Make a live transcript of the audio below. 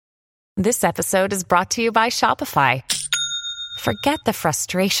This episode is brought to you by Shopify. Forget the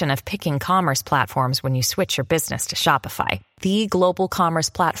frustration of picking commerce platforms when you switch your business to Shopify, the global commerce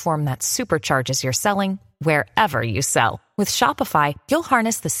platform that supercharges your selling wherever you sell. With Shopify, you'll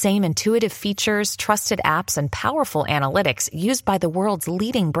harness the same intuitive features, trusted apps, and powerful analytics used by the world's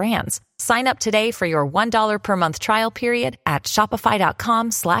leading brands. Sign up today for your $1 per month trial period at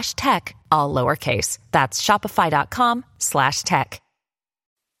shopify.com/tech, all lowercase. That's shopify.com/tech.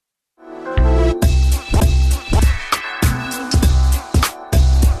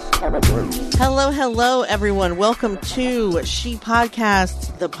 Hello, everyone. Welcome to She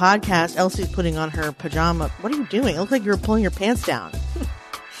Podcasts, the podcast. Elsie's putting on her pajama. What are you doing? It looked like you were pulling your pants down.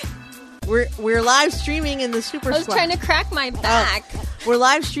 We're live streaming in the Super Squad. I was trying to crack my back. We're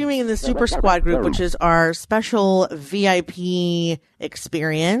live streaming in the Super Squad group, which is our special VIP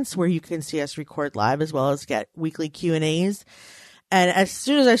experience where you can see us record live as well as get weekly Q&As. And as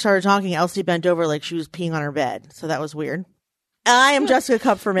soon as I started talking, Elsie bent over like she was peeing on her bed. So that was weird. I am Jessica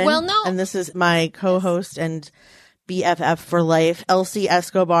Kupferman. Well, no. And this is my co-host and BFF for life, Elsie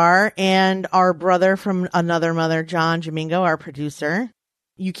Escobar, and our brother from another mother, John Jamingo, our producer.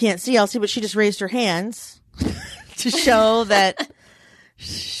 You can't see Elsie, but she just raised her hands to show that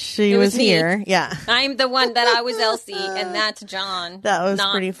she was here. Yeah. I'm the one that I was Elsie, and that's John. That was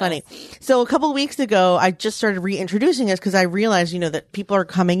pretty funny. Elsie. So a couple of weeks ago, I just started reintroducing us because I realized, that people are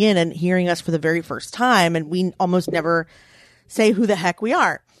coming in and hearing us for the very first time, and we almost never say who the heck we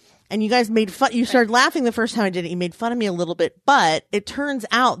are. And you guys made fun. You started laughing the first time I did it. You made fun of me a little bit, but it turns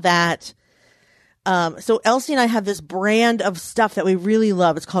out that, so Elsie and I have this brand of stuff that we really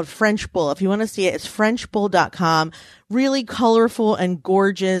love. It's called French Bull. If you want to see it, it's FrenchBull.com. Really colorful and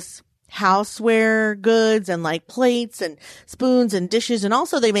gorgeous houseware goods and like plates and spoons and dishes. And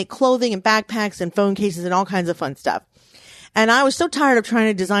also they make clothing and backpacks and phone cases and all kinds of fun stuff. And I was so tired of trying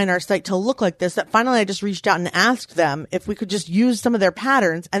to design our site to look like this that finally I just reached out and asked them if we could just use some of their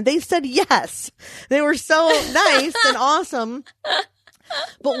patterns. And they said yes. They were so nice and awesome.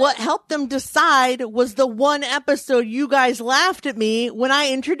 But what helped them decide was the one episode you guys laughed at me when I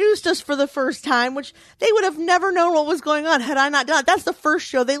introduced us for the first time, which they would have never known what was going on had I not done it. That's the first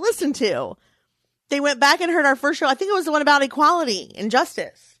show they listened to. They went back and heard our first show. I think it was the one about equality and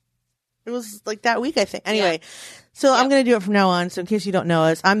justice. It was like that week, I think. Anyway. Yeah. So I'm going to do it from now on. So in case you don't know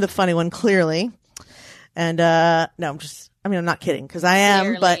us, I'm the funny one, clearly. And, no, I'm not kidding because I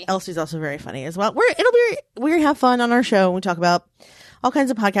am, clearly. But Elsie's also very funny as well. We're have fun on our show. We talk about all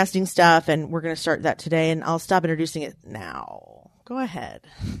kinds of podcasting stuff and we're going to start that today and I'll stop introducing it now. Go ahead.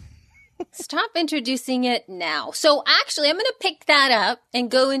 Stop introducing it now. So actually, I'm going to pick that up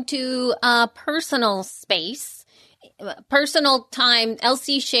and go into personal space, personal time.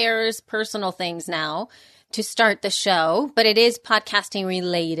 Elsie shares personal things now to start the show, but it is podcasting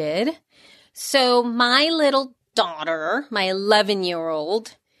related. So my little daughter, my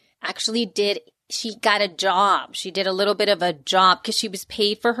 11-year-old, actually she got a job. She did a little bit of a job because she was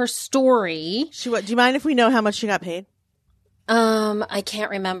paid for her story. Do you mind if we know how much she got paid? I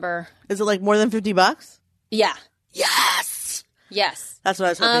can't remember. Is it like more than $50? Yeah. Yes. That's what I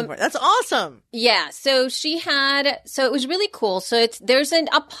was hoping for. That's awesome. Yeah. So it was really cool. So there's a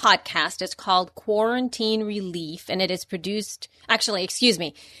podcast. It's called Quarantine Relief and it is produced,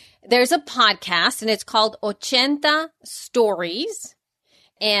 there's a podcast and it's called Ochenta Stories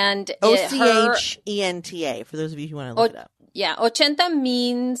and Ochenta for those of you who want to look it up. Yeah. Ochenta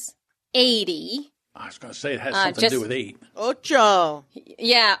means 80. I was going to say it has something to do with 8. Ocho.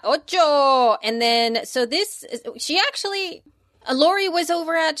 Yeah. Ocho. And then, Lori was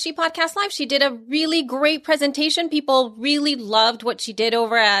over at She Podcast Live. She did a really great presentation. People really loved what she did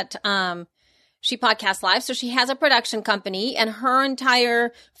over at She Podcast Live. So she has a production company and her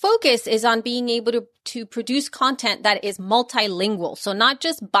entire focus is on being able to produce content that is multilingual. So not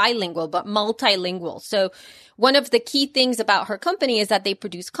just bilingual, but multilingual. So one of the key things about her company is that they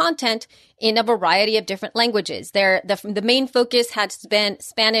produce content in a variety of different languages. The main focus has been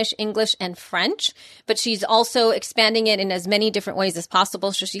Spanish, English, and French, but she's also expanding it in as many different ways as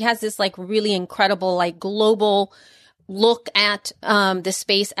possible. So she has this like really incredible, like global look at the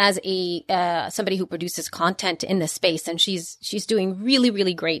space as somebody who produces content in the space, and she's doing really,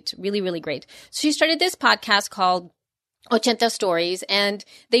 really great, really, really great. So she started this podcast called Ochenta Stories, and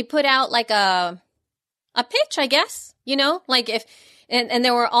they put out like a pitch, I guess, like and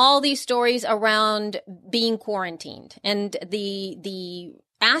there were all these stories around being quarantined, and the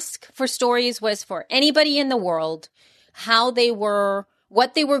ask for stories was for anybody in the world, what they were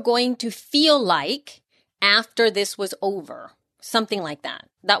going to feel like after this was over, something like that.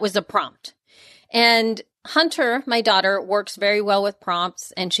 That was the prompt. And Hunter, my daughter, works very well with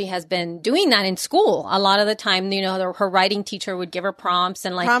prompts, and she has been doing that in school. A lot of the time, her writing teacher would give her prompts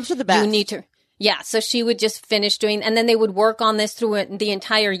and prompts are the best. You need to. Yeah, so she would just finish doing, and then they would work on this through the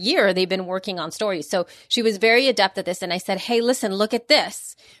entire year. They've been working on stories. So she was very adept at this. And I said, hey, listen, look at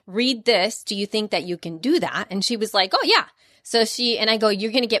this. Read this. Do you think that you can do that? And she was like, oh, yeah. So and I go,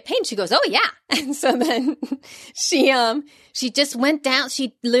 you're going to get paid. And she goes, oh, yeah. And so then she just went down.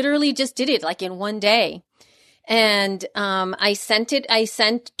 She literally just did it like in one day. And I sent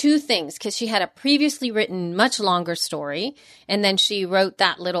 2 things because she had a previously written much longer story. And then she wrote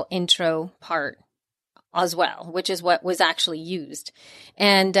that little intro part as well, which is what was actually used.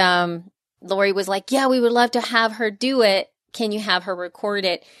 And Lori was like, yeah, we would love to have her do it. Can you have her record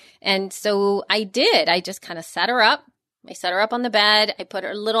it? And so I did. I just kind of set her up. I set her up on the bed. I put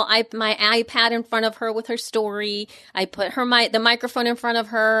my iPad in front of her with her story. I put the microphone in front of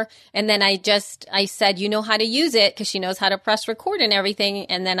her. And then I said, you know how to use it because she knows how to press record and everything.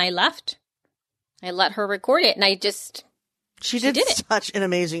 And then I left. I let her record it. And she did such an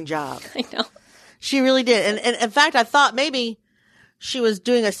amazing job. I know. She really did. And in fact, I thought maybe she was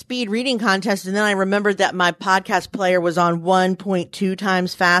doing a speed reading contest. And then I remembered that my podcast player was on 1.2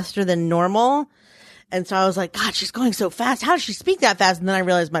 times faster than normal. And so I was like, God, she's going so fast. How does she speak that fast? And then I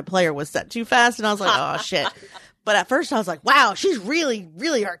realized my player was set too fast. And I was like, oh, shit. But at first I was like, wow, she's really,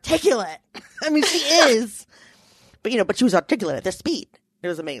 really articulate. I mean, she is. But she was articulate at this speed. It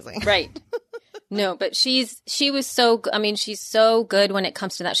was amazing. Right. No, but she's so good when it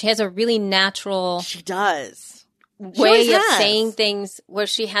comes to that. She has a really natural. She does. Way of saying things where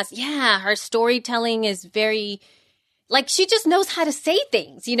she has, her storytelling is very, like, she just knows how to say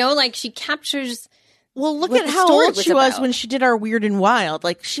things, like she captures. Well, look at how old she was when she did our Weird and Wild.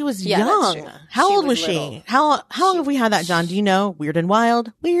 Like, she was young. How old was she? How long have we had that, John? Do you know? Weird and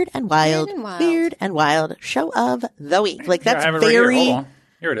Wild, Weird and Wild, Weird and Wild, show of the week. Like, that's very. Right here. Hold on.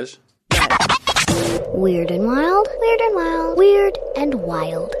 Here it is. Weird and Wild, Weird and Wild, Weird and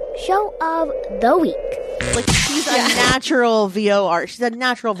Wild, show of the week. Like, she's a natural VO art. She's a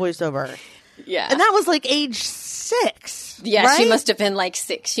natural voiceover. Yeah. And that was like age 6. Yeah, right? She must have been like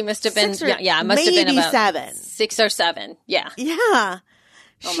 6. She must have been, must have been about 7. 6 or 7. Yeah. Yeah.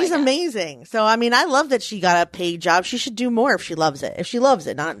 She's amazing. So, I mean, I love that she got a paid job. She should do more if she loves it. If she loves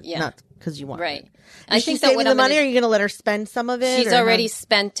it, not because you want right. it. I think that when the money, or are you going to let her spend some of it? She's already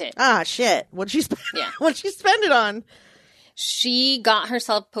spent it. Ah, shit. What'd she spend? Yeah. What'd she spend it on? She got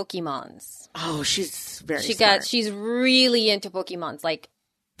herself Pokemons. Oh, she's very smart. She's really into Pokemons. Like,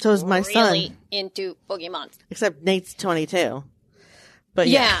 so is my son. Really into Pokemons. Except Nate's 22. But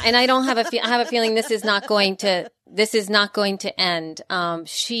and I don't have I have a feeling this is not going to end.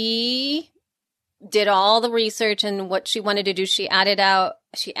 She did all the research and what she wanted to do. She added up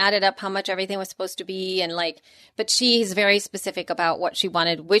how much everything was supposed to be, and but she's very specific about what she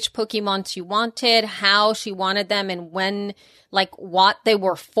wanted, which Pokemon she wanted, how she wanted them, and when, what they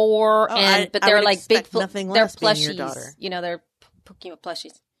were for. But they're like big, they're plushies. They're Pokemon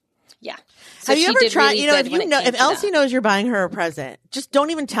plushies. Yeah. So have you ever tried, really if Elsie knows you're buying her a present, just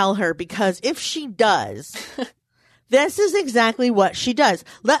don't even tell her, because if she does, this is exactly what she does.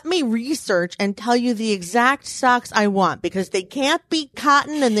 Let me research and tell you the exact socks I want, because they can't be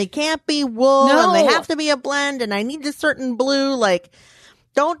cotton and they can't be wool and they have to be a blend, and I need a certain blue.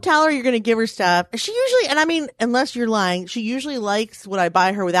 Don't tell her you're going to give her stuff. She usually, and I mean, unless you're lying, she usually likes what I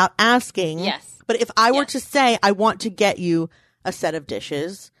buy her without asking. Yes. But if I were to say, I want to get you a set of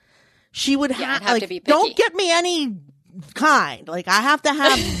dishes, she would have to be picky. Don't get me any kind. I have to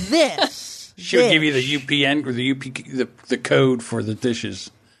have this. She would give you the UPN or the code for the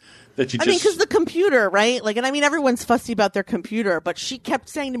dishes that you just. I mean, because the computer, right? And I mean, everyone's fussy about their computer, but she kept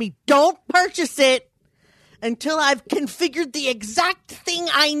saying to me, "Don't purchase it until I've configured the exact thing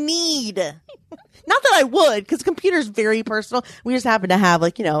I need." Not that I would, because computer's very personal. We just happen to have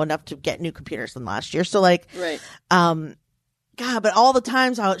enough to get new computers than last year. So right. God, but all the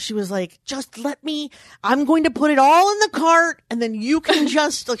times she was like, just let me, I'm going to put it all in the cart, and then you can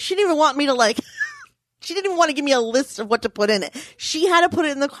just, she didn't even want me to she didn't even want to give me a list of what to put in it. She had to put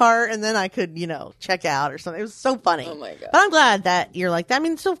it in the cart, and then I could, check out or something. It was so funny. Oh my God. But I'm glad that you're like that. I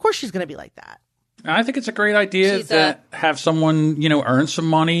mean, so of course she's going to be like that. I think it's a great idea to have someone, earn some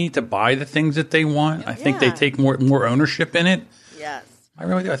money to buy the things that they want. I think they take more ownership in it. Yes. I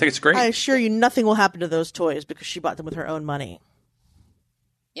really do. I think it's great. I assure you nothing will happen to those toys because she bought them with her own money.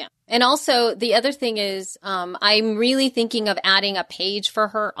 Yeah. And also the other thing is I'm really thinking of adding a page for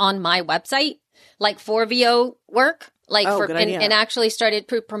her on my website, for VO work, good idea. And actually started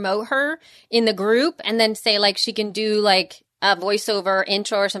to promote her in the group, and then say she can do a voiceover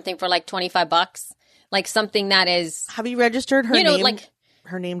intro or something for $25. like something that is, Have you registered her you know, name? like,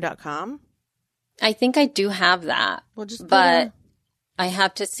 hername.com? I think I do have that, Well, just put but it I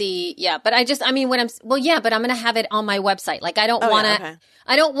have to see. Yeah. But I mean, but I'm going to have it on my website. Like, I don't want to, okay.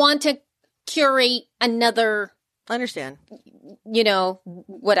 I don't want to curate another, I understand. you know,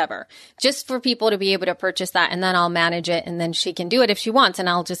 whatever, just for people to be able to purchase that. And then I'll manage it, and then she can do it if she wants. And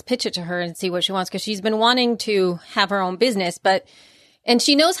I'll just pitch it to her and see what she wants. Cause she's been wanting to have her own business, and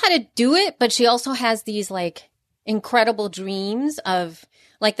she knows how to do it, but she also has these like incredible dreams of,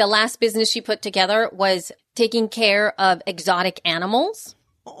 like, the last business she put together was taking care of exotic animals.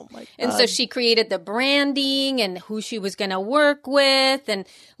 Oh my God. And so she created the branding and who she was going to work with, and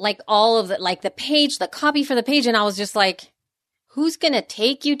like all of the, like the page, the copy for the page. And I was just like, who's going to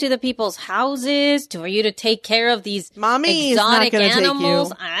take you to the people's houses for you to take care of these Mommy's not exotic gonna take you.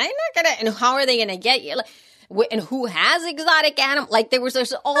 animals? I'm not going to. And how are they going to get you? Like, and who has exotic animals? Like,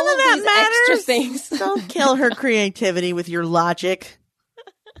 there's all None of of that these matters. extra things. Don't kill her creativity with your logic.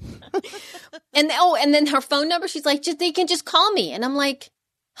 And then her phone number, she's like, they can just call me. And I'm like,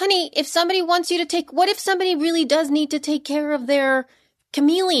 honey, if somebody wants you to what if somebody really does need to take care of their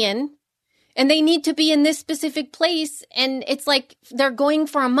chameleon and they need to be in this specific place, and it's like they're going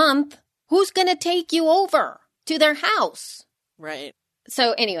for a month, who's going to take you over to their house? Right.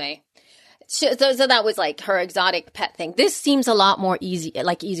 So anyway, so that was like her exotic pet thing. This seems a lot more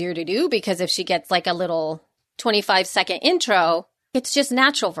easier to do, because if she gets like a little 25-second intro, it's just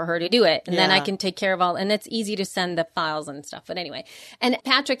natural for her to do it. And then I can take care of all, and it's easy to send the files and stuff. But anyway, and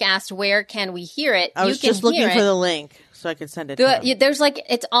Patrick asked, where can we hear it? I was just looking for the link so I could send it to him. There's like,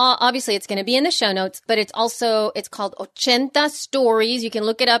 it's all, obviously it's going to be in the show notes, but it's called 80 Stories. You can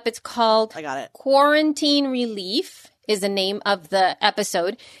look it up. It's called I got it. Quarantine Relief is the name of the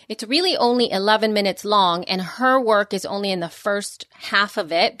episode. It's really only 11 minutes long, and her work is only in the first half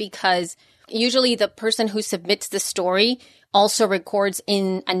of it, because usually the person who submits the story also records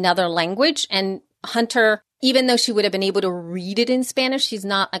in another language. And Hunter, even though she would have been able to read it in Spanish, she's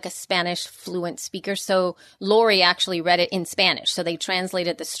not like a Spanish fluent speaker. So Lori actually read it in Spanish. So they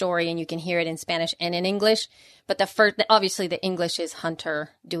translated the story, and you can hear it in Spanish and in English. But obviously the English is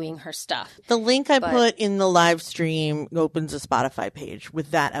Hunter doing her stuff. The link I put in the live stream opens a Spotify page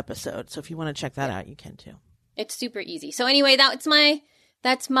with that episode. So if you want to check that out, you can too. It's super easy. So anyway, that's my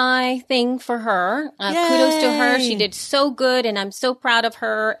thing for her. Kudos to her. She did so good, and I'm so proud of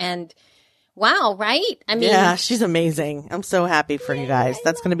her. And wow, right? I mean, yeah, she's amazing. I'm so happy for you guys.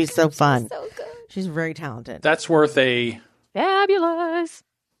 That's going to be so fun. so good. She's very talented. That's worth a fabulous.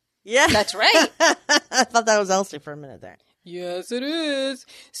 Yeah. That's right. I thought that was Elsie for a minute there. Yes, it is.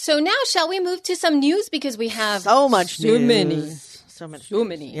 So now, shall we move to some news, because we have So much so news. many. So much. So news.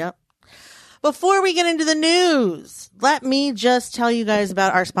 many. Yep. Before we get into the news, let me just tell you guys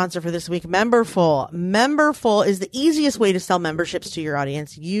about our sponsor for this week, Memberful. Memberful is the easiest way to sell memberships to your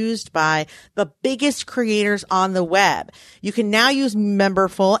audience, used by the biggest creators on the web. You can now use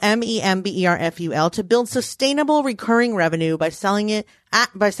Memberful, Memberful, to build sustainable recurring revenue by selling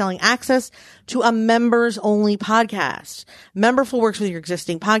access to a members only podcast. Memberful works with your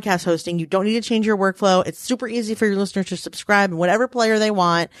existing podcast hosting. You don't need to change your workflow. It's super easy for your listeners to subscribe in whatever player they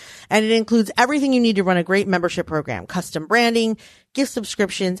want. And it includes everything you need to run a great membership program: custom branding, gift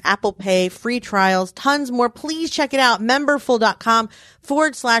subscriptions, Apple Pay, free trials, tons more. Please check it out.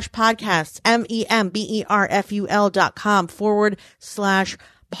 Memberful.com/podcasts,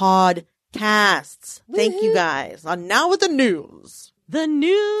 Memberful.com/podcasts. Thank you guys. On now with the news. The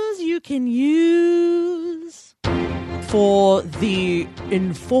news you can use for the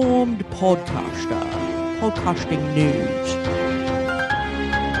informed podcaster. Podcasting news.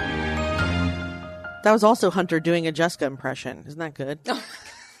 That was also Hunter doing a Jessica impression. Isn't that good? No,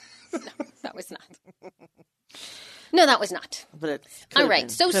 that was not. No, that was not. But it all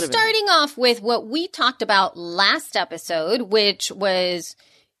right. So starting off with what we talked about last episode, which was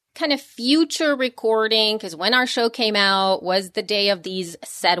kind of future recording, because when our show came out was the day of these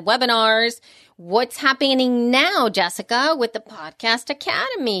said webinars. What's happening now, Jessica, with the Podcast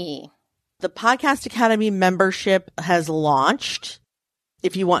Academy? The Podcast Academy membership has launched.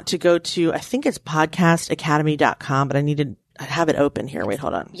 If you want to go to, I think it's podcastacademy.com, but I need to have it open here. Wait,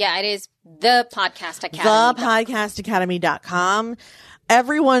 hold on. Yeah, it is the Podcast Academy. Thepodcastacademy.com.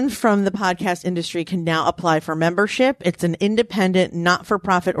 Everyone from the podcast industry can now apply for membership. It's an independent,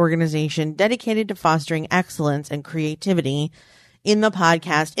 not-for-profit organization dedicated to fostering excellence and creativity in the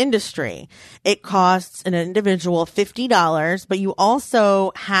podcast industry. It costs an individual $50, but you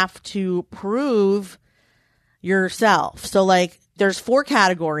also have to prove yourself. So like there's 4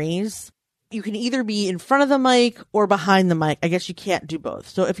 categories. you can either be in front of the mic or behind the mic. I guess you can't do both.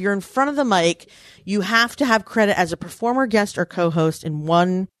 So if you're in front of the mic, you have to have credit as a performer, guest, or co-host in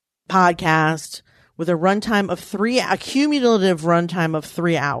one podcast with a cumulative runtime of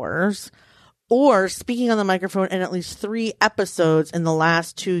 3 hours, or speaking on the microphone in at least 3 episodes in the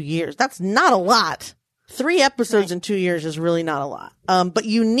last 2 years. That's not a lot. 3 episodes in 2 years is really not a lot. But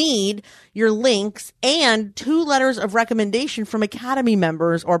you need your links and 2 letters of recommendation from Academy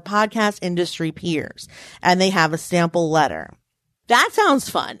members or podcast industry peers. And they have a sample letter. That sounds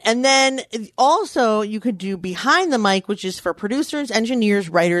fun. And then also you could do behind the mic, which is for producers, engineers,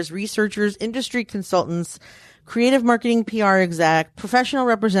 writers, researchers, industry consultants, creative marketing, PR exec, professional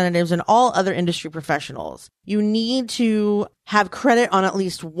representatives, and all other industry professionals. You need to have credit on at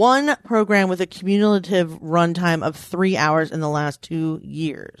least one program with a cumulative runtime of 3 hours in the last 2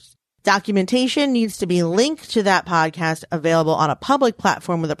 years. Documentation needs to be linked to that podcast, available on a public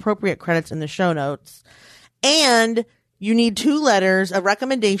platform with appropriate credits in the show notes. And you need 2 letters of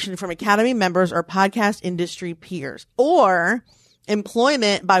recommendation from Academy members or podcast industry peers, or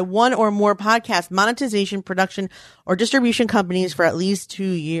employment by 1 or more podcast monetization, production, or distribution companies for at least 2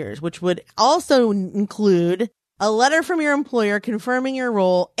 years, which would also include a letter from your employer confirming your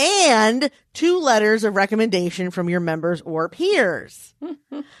role and 2 letters of recommendation from your members or peers.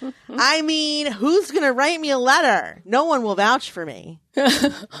 I mean, who's going to write me a letter? No one will vouch for me.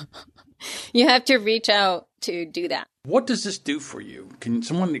 You have to reach out to do that. What does this do for you? Can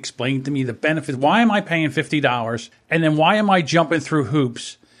someone explain to me the benefits? Why am I paying $50? And then why am I jumping through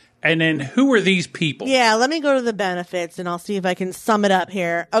hoops? And then who are these people? Yeah, let me go to the benefits and I'll see if I can sum it up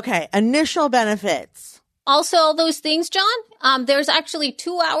here. Okay, initial benefits. Also, all those things, John, there's actually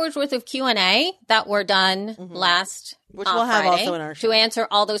 2 hours worth of Q&A that were done last which we'll have Friday also in our show, to answer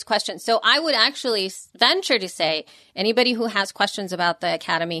all those questions. So I would actually venture to say anybody who has questions about the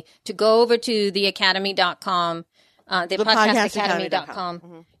Academy to go over to theacademy.com, the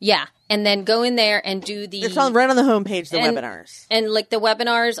podcastacademy.com. Yeah. And then go in there and do the... It's on right on the homepage, the webinars. And like the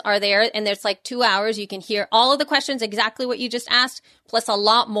webinars are there and there's like 2 hours. You can hear all of the questions, exactly what you just asked, plus a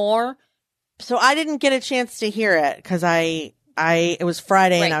lot more. So I didn't get a chance to hear it because it was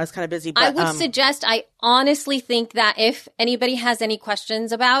Friday and I was kind of busy. But, I would suggest, I honestly think that if anybody has any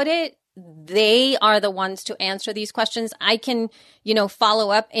questions about it, they are the ones to answer these questions. I can, follow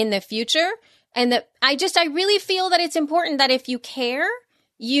up in the future. And I really feel that it's important that if you care,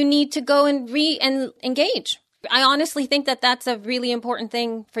 you need to go and engage. I honestly think that that's a really important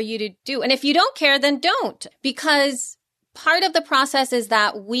thing for you to do. And if you don't care, then don't, because part of the process is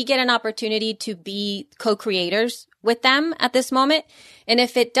that we get an opportunity to be co-creators with them at this moment. And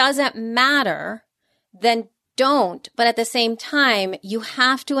if it doesn't matter, then don't. But at the same time, you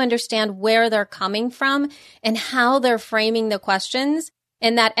have to understand where they're coming from and how they're framing the questions,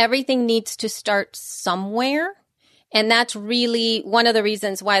 and that everything needs to start somewhere. And that's really one of the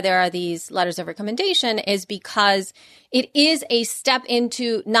reasons why there are these letters of recommendation, is because it is a step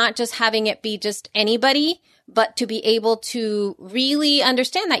into not just having it be just anybody, but to be able to really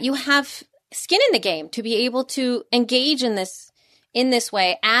understand that you have skin in the game, to be able to engage in this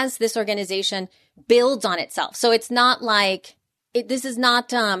way as this organization builds on itself. So it's not like this is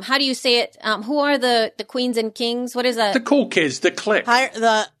not, how do you say it? Who are the queens and kings? What is that? The cool kids, the clique.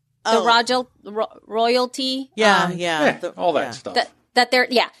 Royalty. All that stuff.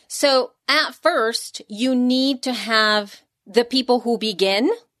 So at first, you need to have the people who begin,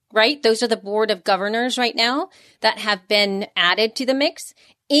 right? Those are the board of governors right now that have been added to the mix.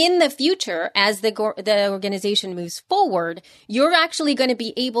 In the future, as the organization moves forward, you're actually going to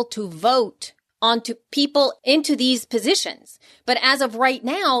be able to vote onto people into these positions. But as of right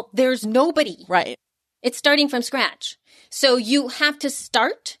now, there's nobody. Right. It's starting from scratch. So you have to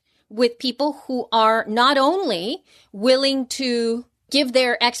start with people who are not only willing to give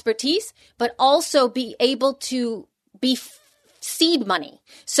their expertise, but also be able to be seed money.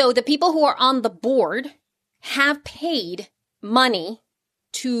 So the people who are on the board have paid money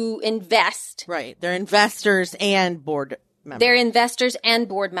to invest. Right. They're investors and board members. They're investors and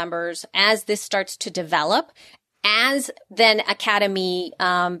board members as this starts to develop. As then Academy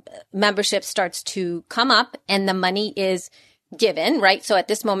membership starts to come up and the money is given, right? So at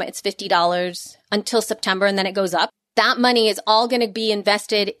this moment, it's $50 until September, and then it goes up. That money is all going to be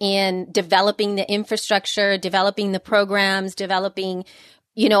invested in developing the infrastructure, developing the programs, developing,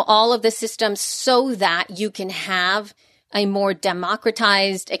 all of the systems so that you can have a more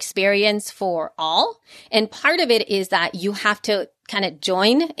democratized experience for all. And part of it is that you have to kind of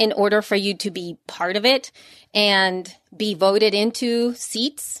join in order for you to be part of it and be voted into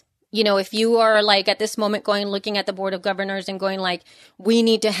seats you know, if you are like at this moment looking at the board of governors and going like, we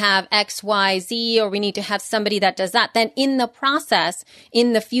need to have X, Y, Z, or we need to have somebody that does that, then in the process,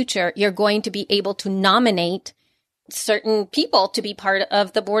 in the future, you're going to be able to nominate certain people to be part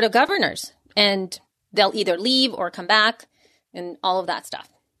of the board of governors, and they'll either leave or come back and all of that stuff.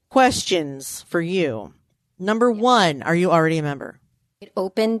 Questions for you. Number one, are you already a member? It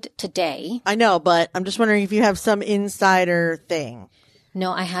opened today. I know, but I'm just wondering if you have some insider thing.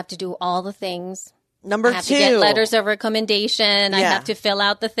 No, I have to do all the things. Number I have two. to get letters of recommendation. I Yeah. have to fill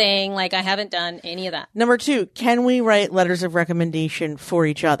out the thing. Like, I haven't done any of that. Number two, can we write letters of recommendation for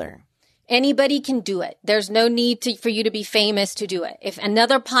each other? Anybody can do it. There's no need for you to be famous to do it. If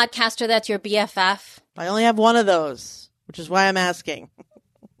another podcaster that's your BFF, I only have one of those, which is why I'm asking.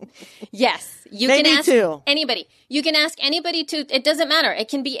 yes, you Maybe can ask two. anybody. You can ask anybody to, it doesn't matter. It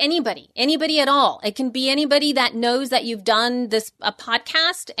can be anybody at all. It can be anybody that knows that you've done a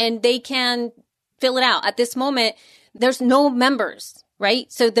podcast, and they can fill it out. At this moment, there's no members,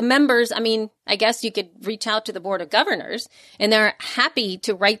 right? So the members, I mean, I guess you could reach out to the board of governors, and they're happy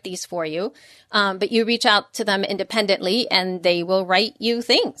to write these for you. But you reach out to them independently, and they will write you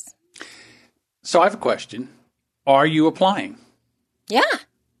things. So I have a question. Are you applying? Yeah.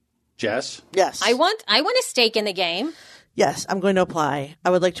 Jess? Yes. I want a stake in the game. Yes, I'm going to apply.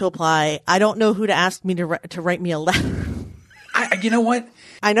 I would like to apply. I don't know who to ask me to write me a letter. You know what?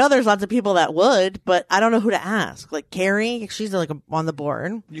 I know there's lots of people that would, but I don't know who to ask. Like Carrie, she's like on the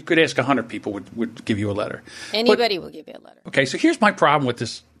board. You could ask 100 people would give you a letter. Anybody will give you a letter. Okay, so here's my problem with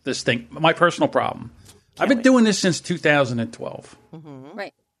this thing, my personal problem. I've been doing this since 2012. Mm-hmm.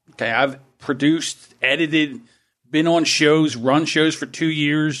 Right. Okay, I've produced, edited, been on shows, run shows for 2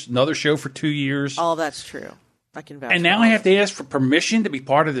 years, another show for 2 years. All that's true. I can vouch. And now I have to ask for permission to be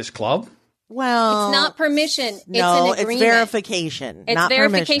part of this club? Well, It's not permission. no, it's an agreement. it's verification. It's not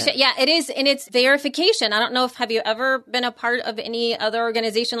verification. permission. Yeah, it is. And it's verification. I don't know have you ever been a part of any other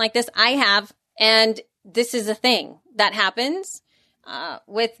organization like this? I have. And this is a thing that happens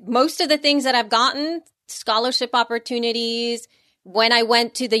with most of the things that I've gotten, scholarship opportunities. When I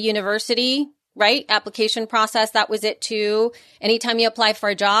went to the university, right? Application process, that was it too. Anytime you apply for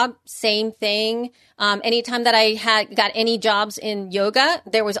a job, same thing. Anytime that I got any jobs in yoga,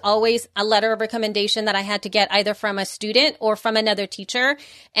 there was always a letter of recommendation that I had to get either from a student or from another teacher.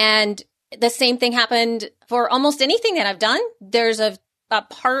 And the same thing happened for almost anything that I've done. There's a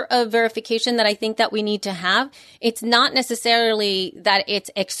part of verification that I think that we need to have. It's not necessarily that it's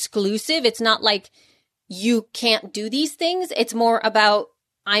exclusive. It's not like you can't do these things. It's more about,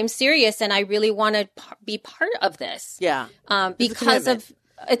 I'm serious and I really want to be part of this. Yeah. Because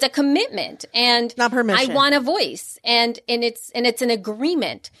it's a commitment, and not permission. I want a voice, and it's an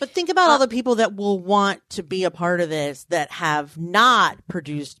agreement. But think about all the people that will want to be a part of this that have not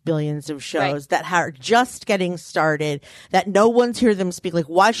produced billions of shows, Right. that are just getting started, that no one's heard them speak. Like,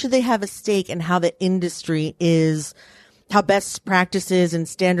 why should they have a stake in how the industry is, how best practices and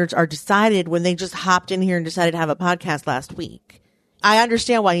standards are decided when they just hopped in here and decided to have a podcast last week? I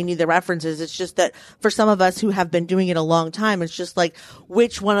understand why you need the references. It's just that for some of us who have been doing it a long time, it's just like,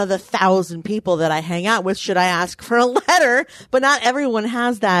 which one of the 1,000 people that I hang out with should I ask for a letter? But not everyone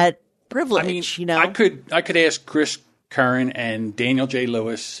has that privilege, I mean, you know? I could ask Chris Curran and Daniel J.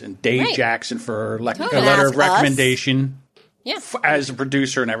 Lewis and Dave Right. Jackson for a Totally. letter of Ask us. recommendation Yeah. as a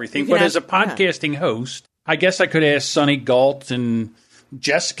producer and everything. You can But as a ask- yeah. podcasting host, I guess I could ask Sonny Galt and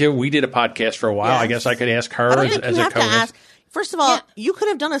Jessica. We did a podcast for a while. I Yes. guess I could ask I her don't as think you a have to co-host. ask. First of all, Yeah. you could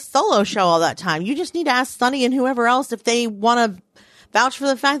have done a solo show all that time. You just need to ask Sunny and whoever else if they want to vouch for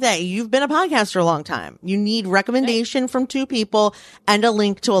the fact that you've been a podcaster a long time. You need recommendation from 2 people and a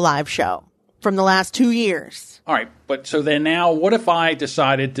link to a live show from the last 2 years. All right, but so then now, what if I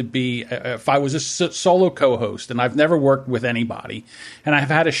decided to be, if I was a solo co-host and I've never worked with anybody and I've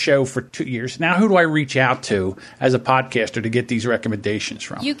had a show for 2 years, now who do I reach out to as a podcaster to get these recommendations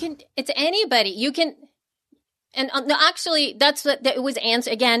from? It's anybody. You can, and no, actually, that's what it was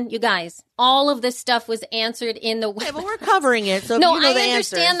answered. Again, you guys, all of this stuff was answered in the web. Yeah, but we're covering it, so if No, you know I the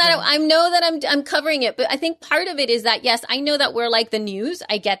understand answers, that. I know that I'm covering it, but I think part of it is that, yes, I know that we're like the news.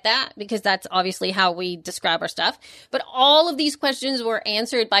 I get that because that's obviously how we describe our stuff. But all of these questions were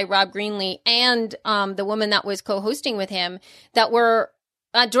answered by Rob Greenlee and the woman that was co-hosting with him that were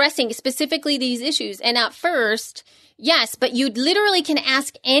addressing specifically these issues. And at first, yes, but you literally can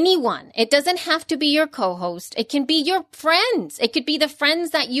ask anyone. It doesn't have to be your co-host. It can be your friends. It could be the friends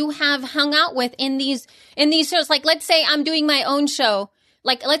that you have hung out with in these shows. Like, let's say I'm doing my own show.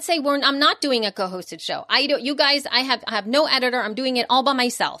 Like, let's say I'm not doing a co-hosted show. You guys, I have no editor. I'm doing it all by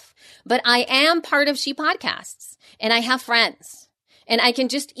myself, but I am part of She Podcasts and I have friends. and I can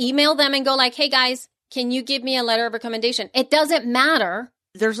just email them and go like, hey guys, can you give me a letter of recommendation? It doesn't matter.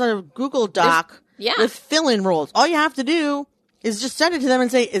 There's a Google Doc with fill-in rules. All you have to do is just send it to them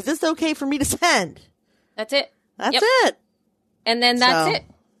and say, is this okay for me to send? That's it. That's it. And then that's it.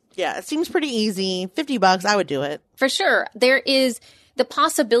 Yeah, it seems pretty easy. $50, I would do it. For sure. There is the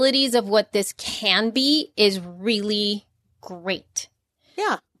possibilities of what this can be is really great.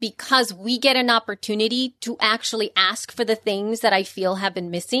 Yeah. Because we get an opportunity to actually ask for the things that I feel have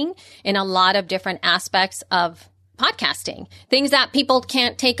been missing in a lot of different aspects of podcasting. Things that people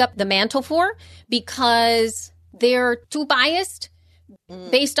can't take up the mantle for because they're too biased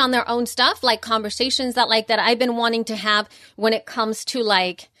based on their own stuff, like conversations that I've been wanting to have when it comes to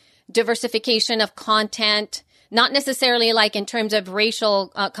like diversification of content, not necessarily like in terms of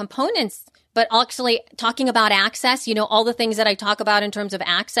racial components, but actually talking about access, all the things that I talk about in terms of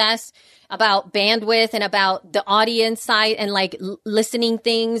access, about bandwidth and about the audience side and like listening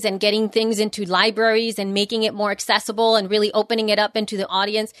things and getting things into libraries and making it more accessible and really opening it up into the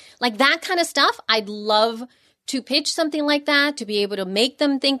audience. Like that kind of stuff. I'd love to pitch something like that, to be able to make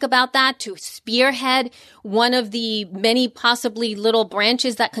them think about that, to spearhead one of the many possibly little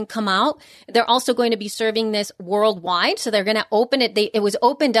branches that can come out. They're also going to be serving this worldwide. So they're going to open it. It was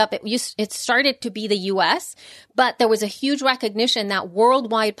opened up. It started to be the US, but there was a huge recognition that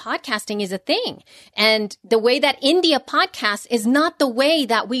worldwide podcasting is a thing. And the way that India podcasts is not the way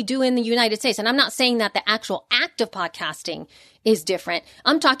that we do in the United States. And I'm not saying that the actual act of podcasting is different.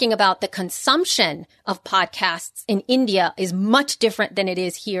 I'm talking about the consumption of podcasts in India is much different than it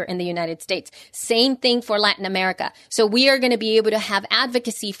is here in the United States. Same thing for Latin America. So we are going to be able to have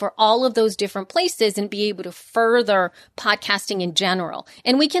advocacy for all of those different places and be able to further podcasting in general.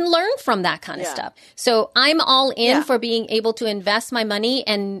 And we can learn from that kind of stuff. So I'm all in for being able to invest my money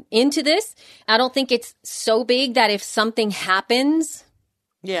and into this. I don't think it's so big that if something happens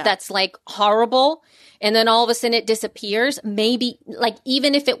that's like horrible, and then all of a sudden it disappears, maybe like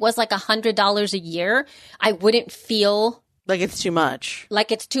even if it was like $100 a year, I wouldn't feel like it's too much.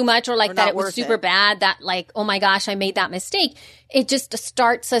 Like it's too much or like that it was super bad, that like, oh my gosh, I made that mistake. It just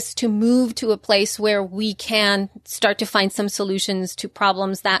starts us to move to a place where we can start to find some solutions to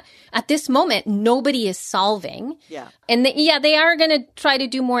problems that at this moment nobody is solving. Yeah. And they are going to try to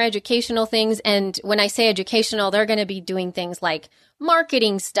do more educational things. And when I say educational, they're going to be doing things like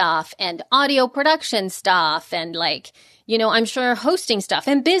marketing stuff and audio production stuff and like, I'm sure hosting stuff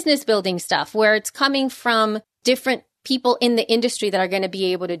and business building stuff where it's coming from different people in the industry that are going to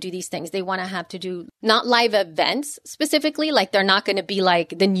be able to do these things. They want to have to do not live events specifically, like they're not going to be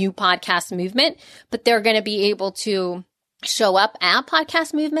like the new podcast movement, but they're going to be able to show up at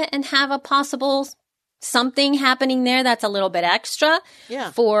podcast movement and have a possible something happening there that's a little bit extra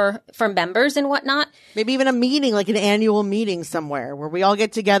for members and whatnot. Maybe even a meeting, like an annual meeting somewhere where we all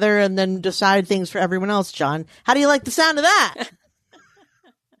get together and then decide things for everyone else, John. How do you like the sound of that?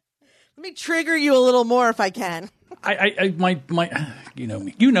 Let me trigger you a little more if I can. You know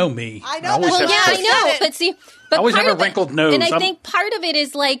me. I know. I know. But I always have a wrinkled nose. And I think part of it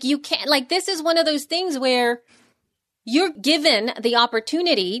is like, you can't, like, this is one of those things where you're given the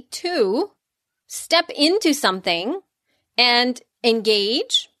opportunity to step into something and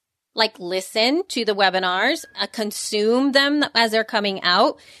engage, like listen to the webinars, consume them as they're coming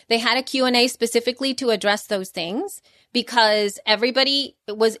out. They had a Q&A specifically to address those things because everybody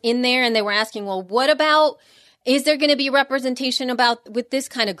was in there and they were asking, well, what about, is there going to be representation with this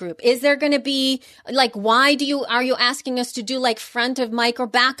kind of group? Is there going to be like, are you asking us to do like front of mic or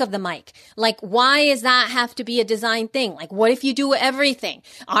back of the mic? Like, why does that have to be a design thing? Like, what if you do everything?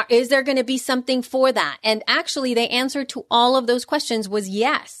 Is there going to be something for that? And actually the answer to all of those questions was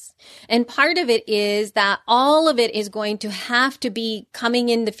yes. And part of it is that all of it is going to have to be coming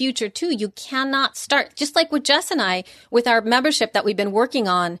in the future too. You cannot start, just like with Jess and I, with our membership that we've been working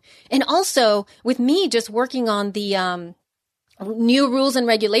on. And also with me just working on the new rules and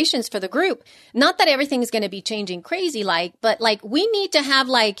regulations for the group. Not that everything is going to be changing crazy but like we need to have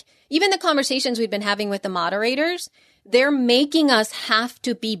like, even the conversations we've been having with the moderators, they're making us have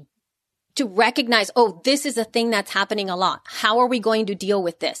to recognize, oh, this is a thing that's happening a lot. How are we going to deal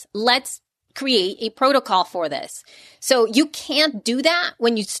with this? Let's create a protocol for this. So you can't do that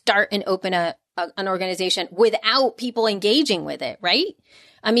when you start and open an organization without people engaging with it, right?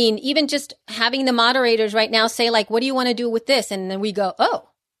 I mean, even just having the moderators right now say like, what do you want to do with this? And then we go, oh,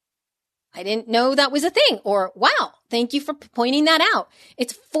 I didn't know that was a thing. Or, wow, thank you for pointing that out.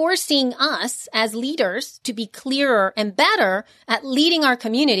 It's forcing us as leaders to be clearer and better at leading our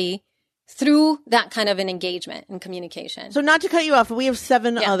community through that kind of an engagement and communication. So not to cut you off, but we have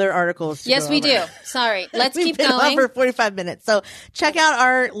 7 other articles to Yes, go we over. do. Sorry. Let's We've keep been going. on for 45 minutes. So check out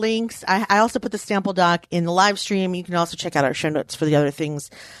our links. I also put the sample doc in the live stream. You can also check out our show notes for the other things.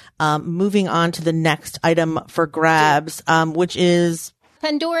 Moving on to the next item for grabs, which is...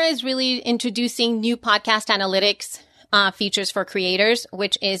 Pandora is really introducing new podcast analytics features for creators,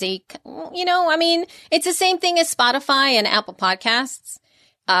 which is it's the same thing as Spotify and Apple Podcasts.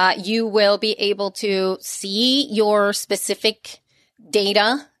 You will be able to see your specific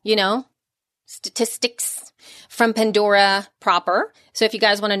data, statistics from Pandora proper. So if you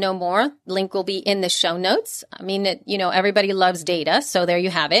guys want to know more, link will be in the show notes. I mean, everybody loves data. So there you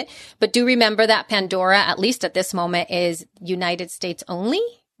have it. But do remember that Pandora, at least at this moment, is United States only,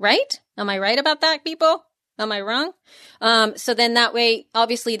 right? Am I right about that, people? Am I wrong? So then that way,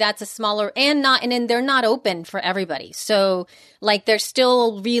 obviously that's a smaller and then they're not open for everybody. So they're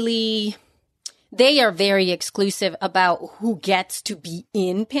still really, they are very exclusive about who gets to be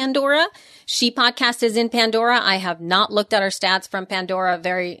in Pandora. She Podcast is in Pandora. I have not looked at our stats from Pandora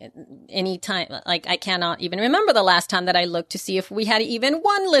any time. I cannot even remember the last time that I looked to see if we had even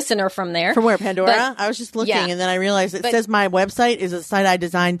one listener from there. From where, Pandora? But, I was just looking and then I realized it says my website is a site I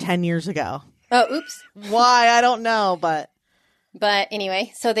designed 10 years ago. Oh, oops. Why? I don't know, But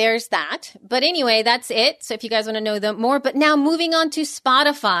anyway, so there's that. But anyway, that's it. So if you guys want to know more. But now moving on to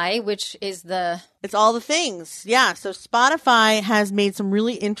Spotify, which is it's all the things. Yeah. So Spotify has made some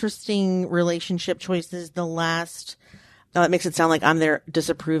really interesting relationship choices that makes it sound like I'm their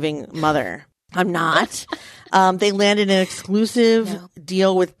disapproving mother. I'm not. They landed an exclusive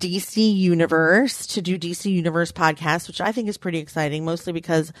deal with DC Universe to do DC Universe podcasts, which I think is pretty exciting, mostly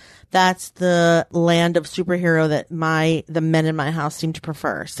because that's the land of superhero that the men in my house seem to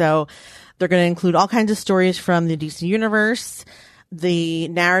prefer. So they're going to include all kinds of stories from the DC Universe. The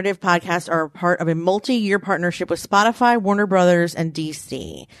narrative podcasts are part of a multi-year partnership with Spotify, Warner Brothers, and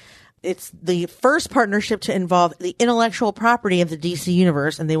DC. It's the first partnership to involve the intellectual property of the DC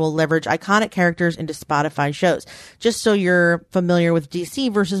Universe, and they will leverage iconic characters into Spotify shows. Just so you're familiar with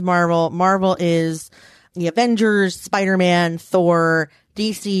DC versus Marvel, Marvel is the Avengers, Spider-Man, Thor.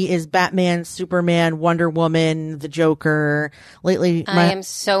 DC is Batman, Superman, Wonder Woman, the Joker. Lately, I am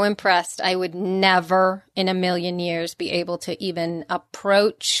so impressed. I would never in a million years be able to even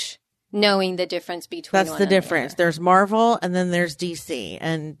approach knowing the difference between That's the difference. There's Marvel and then there's DC.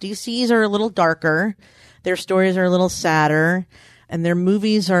 And DC's are a little darker. Their stories are a little sadder. And their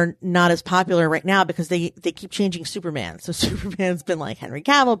movies are not as popular right now because they keep changing Superman. So Superman's been like Henry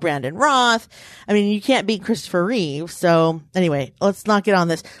Cavill, Brandon Roth. I mean, you can't beat Christopher Reeve. So anyway, let's not get on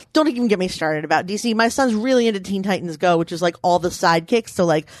this. Don't even get me started about DC. My son's really into Teen Titans Go, which is like all the sidekicks. So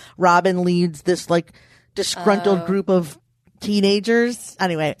like Robin leads this like disgruntled group of teenagers.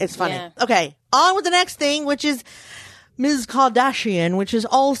 Anyway, it's funny. Yeah. Okay, on with the next thing, which is Ms. Kardashian, which is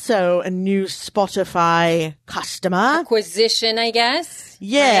also a new Spotify customer. Acquisition, I guess.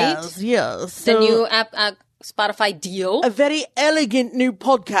 Yes, right? yes. The new Spotify deal. A very elegant new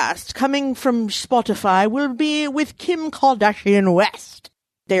podcast coming from Spotify will be with Kim Kardashian West.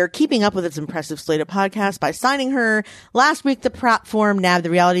 They are keeping up with its impressive slate of podcasts by signing her. Last week, the platform nabbed the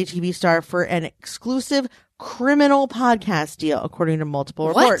reality TV star for an exclusive criminal podcast deal, according to multiple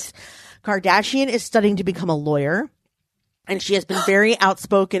reports. Kardashian is studying to become a lawyer, and she has been very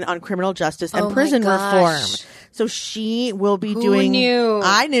outspoken on criminal justice and prison reform. So she will be doing. Knew?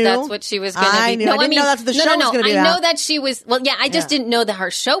 I knew that's what she was going to be. I knew. No, I didn't know that's what the show was going to be. I know that she was. Well, yeah, I just didn't know that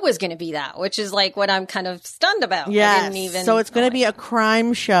her show was going to be that, which is like what I'm kind of stunned about. Yes. So it's going to be a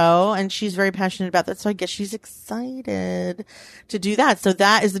crime show, and she's very passionate about that. So I guess she's excited to do that. So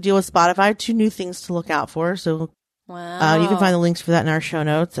that is the deal with Spotify. 2 new things to look out for. So. Wow. You can find the links for that in our show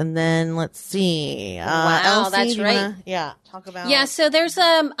notes. And then let's see. Wow, Elsie, that's right. Talk about. Yeah, so there's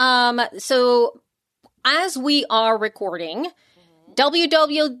so as we are recording,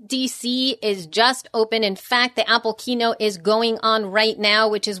 WWDC is just open. In fact, the Apple keynote is going on right now,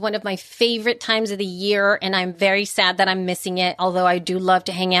 which is one of my favorite times of the year. And I'm very sad that I'm missing it, although I do love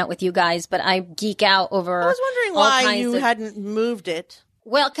to hang out with you guys. But I geek out over. I was wondering why you hadn't moved it.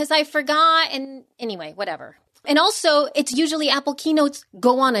 Well, because I forgot. And anyway, whatever. And also, it's usually Apple keynotes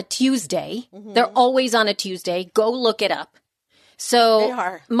go on a Tuesday. Mm-hmm. They're always on a Tuesday. Go look it up. So they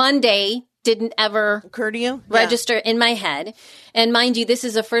are. Monday didn't ever occur to you? Register in my head. And mind you, this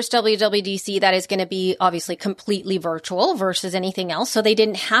is the first WWDC that is going to be obviously completely virtual versus anything else. So they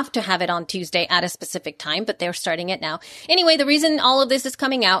didn't have to have it on Tuesday at a specific time, but they're starting it now. Anyway, the reason all of this is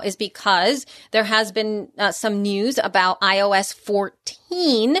coming out is because there has been some news about iOS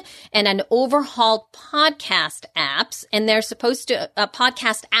 14 and an overhauled podcast apps. And they're supposed to, a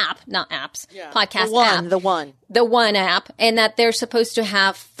podcast app, not apps, podcast app. The one app, and that they're supposed to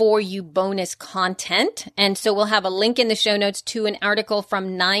have for you bonus content. And so we'll have a link in the show notes to an article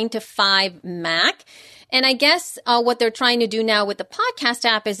from 9 to 5 Mac. And I guess what they're trying to do now with the podcast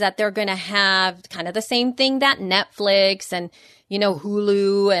app is that they're going to have kind of the same thing that Netflix and,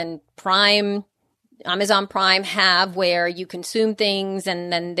 Hulu and Prime, Amazon Prime have, where you consume things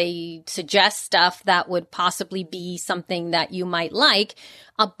and then they suggest stuff that would possibly be something that you might like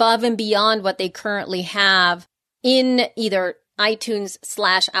above and beyond what they currently have in either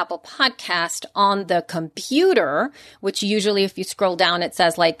iTunes/Apple Podcast on the computer, which usually if you scroll down, it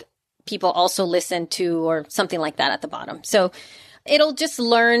says like people also listen to or something like that at the bottom. So it'll just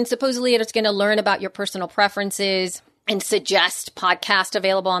learn, supposedly it's going to learn about your personal preferences and suggest podcast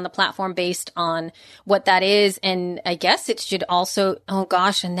available on the platform based on what that is. And I guess it should also,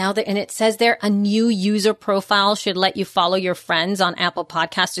 and it says there, a new user profile should let you follow your friends on Apple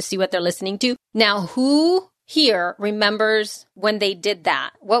Podcasts to see what they're listening to. Now, who here remembers when they did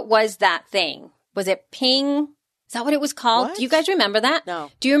that? What was that thing? Was it Ping? Is that what it was called? What? Do you guys remember that? No.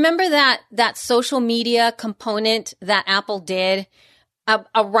 Do you remember that social media component that Apple did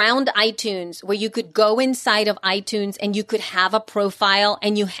around iTunes, where you could go inside of iTunes and you could have a profile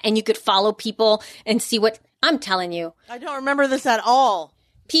and you could follow people and see what I'm telling you? I don't remember this at all.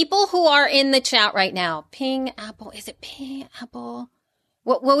 People who are in the chat right now, Ping Apple. Is it Ping Apple?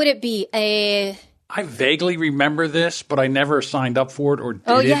 What would it be? I vaguely remember this, but I never signed up for it or did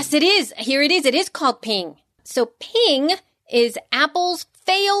it. Yes, it is. Here it is. It is called Ping. So Ping is Apple's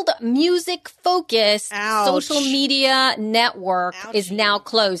failed music-focused social media network is now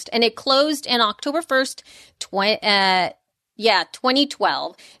closed. And it closed on October 1st,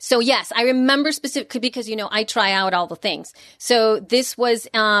 2012. So yes, I remember specifically because, I try out all the things. So this was,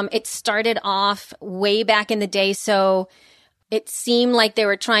 it started off way back in the day. So it seemed like they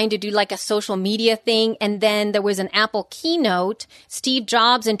were trying to do like a social media thing. And then there was an Apple keynote. Steve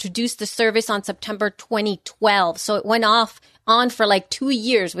Jobs introduced the service on September 2012. So it went on for like 2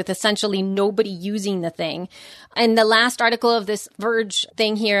 years with essentially nobody using the thing. And the last article of this Verge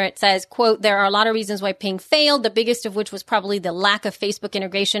thing here, it says, quote, there are a lot of reasons why Ping failed, the biggest of which was probably the lack of Facebook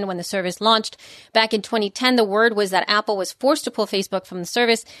integration when the service launched. Back in 2010, the word was that Apple was forced to pull Facebook from the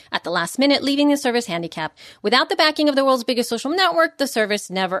service at the last minute, leaving the service handicapped. Without the backing of the world's biggest social network, the service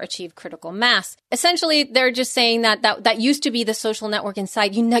never achieved critical mass. Essentially, they're just saying that used to be the social network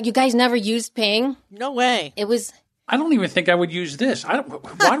inside. You guys never used Ping? No way. It was... I don't even think I would use this. Why do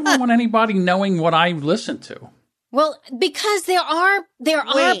I want anybody knowing what I listen to? Well, because there are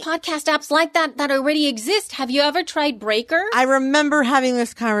podcast apps like that already exist. Have you ever tried Breaker? I remember having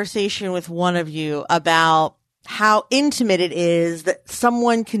this conversation with one of you about how intimate it is that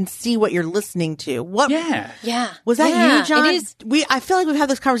someone can see what you're listening to. What? Yeah. Was that you, John? It is. I feel like we've had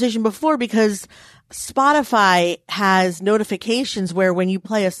this conversation before because Spotify has notifications where when you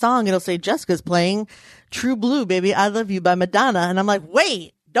play a song, it'll say Jessica's playing True Blue, Baby, I Love You by Madonna. And I'm like,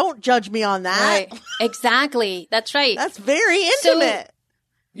 wait, don't judge me on that. Right. Exactly. That's right. That's very intimate.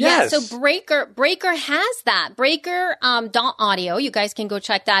 Yes. Yeah, so Breaker has that. Breaker .audio. You guys can go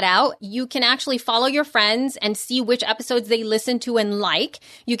check that out. You can actually follow your friends and see which episodes they listen to and like.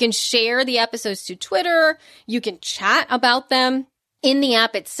 You can share the episodes to Twitter. You can chat about them. In the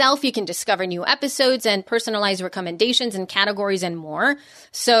app itself, you can discover new episodes and personalized recommendations and categories and more.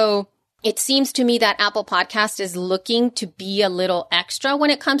 So it seems to me that Apple Podcast is looking to be a little extra when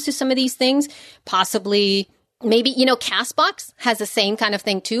it comes to some of these things. Possibly, maybe, CastBox has the same kind of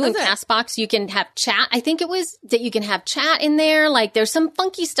thing too. In CastBox, you can have chat. I think it was that you can have chat in there. Like there's some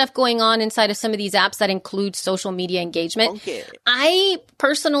funky stuff going on inside of some of these apps that include social media engagement. Okay. I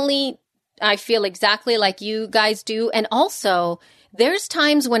feel exactly like you guys do. And also, there's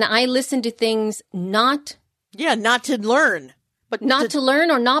times when I listen to things not to learn. But not to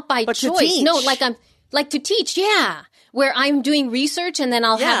learn or not by choice. To teach. No, like to teach. Yeah. Where I'm doing research and then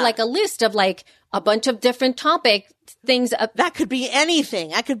I'll have like a list of like a bunch of different topic things. That could be anything.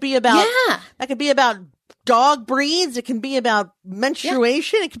 That could be about, that could be about dog breeds. It can be about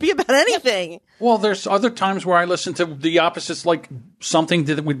menstruation. Yeah. It could be about anything. Well, there's other times where I listen to the opposites, like something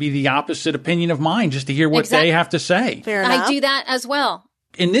that would be the opposite opinion of mine, just to hear what they have to say. Fair enough. I do that as well.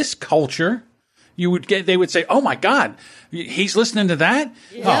 In this culture, they would say, "Oh my God, he's listening to that."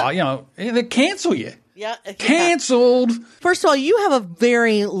 Yeah. Oh, they cancel you. Yeah. Canceled. First of all, you have a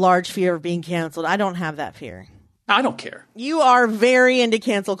very large fear of being canceled. I don't have that fear. I don't care. You are very into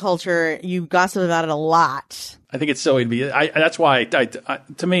cancel culture. You gossip about it a lot. I think it's silly to be. That's why,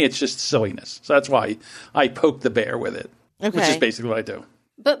 to me, it's just silliness. So that's why I poke the bear with it, which is basically what I do.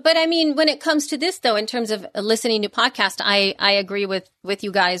 But I mean, when it comes to this, though, in terms of listening to podcasts, I agree with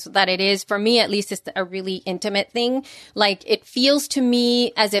you guys that it is, for me at least, it's a really intimate thing. Like, it feels to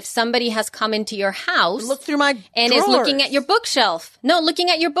me as if somebody has come into your house, Look through my and drawers. is looking at your bookshelf. No, looking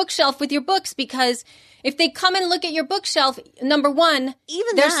at your bookshelf with your books, because if they come and look at your bookshelf, number one,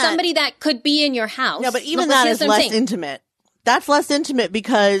 there's somebody that could be in your house. No, but even that is less intimate. That's less intimate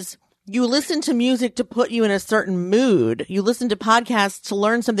because you listen to music to put you in a certain mood. You listen to podcasts to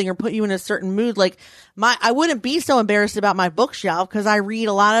learn something or put you in a certain mood. Like I wouldn't be so embarrassed about my bookshelf because I read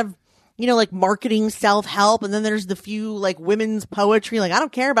a lot of, like marketing, self-help. And then there's the few like women's poetry. Like I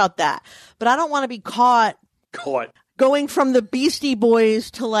don't care about that, but I don't want to be caught going from the Beastie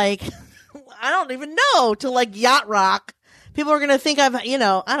Boys to like, I don't even know, to like yacht rock. People are going to think I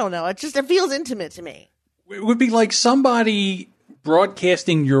don't know. It feels intimate to me. It would be like somebody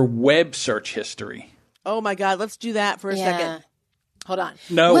broadcasting your web search history. Oh my God, let's do that for a second. Hold on.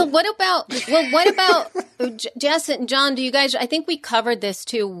 No. Well, what about Jess and John, do you guys, I think we covered this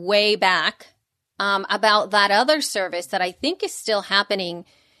too way back, about that other service that I think is still happening.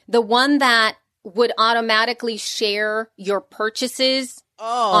 The one that would automatically share your purchases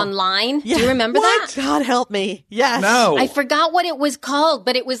online. Yeah. Do you remember that? God help me. Yes. No. I forgot what it was called,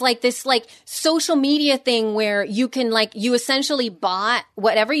 but it was like this like social media thing where you can like, you essentially bought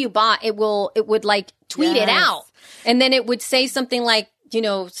whatever you bought. It would like tweet it out. And then it would say something like,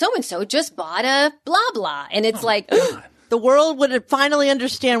 so-and-so just bought a blah, blah. And it's the world would finally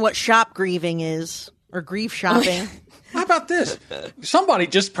understand what shop grieving is, or grief shopping. How about this? Somebody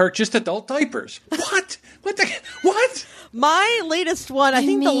just purchased adult diapers. What? What? My latest one, I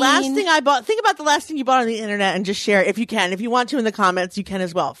think the last thing I bought, think about the last thing you bought on the internet and just share it if you can. If you want to in the comments, you can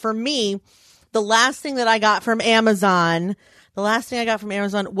as well. For me, the last thing that I got from Amazon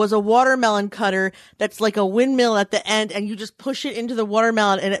was a watermelon cutter that's like a windmill at the end, and you just push it into the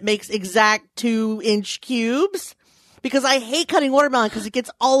watermelon and it makes exact 2-inch cubes, because I hate cutting watermelon because it gets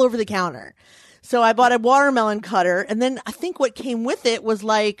all over the counter. So I bought a watermelon cutter, and then I think what came with it was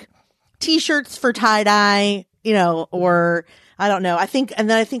like t-shirts for tie-dye, or I don't know. I think Scott, and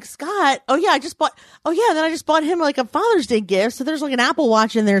then I just bought him like a Father's Day gift. So there's like an Apple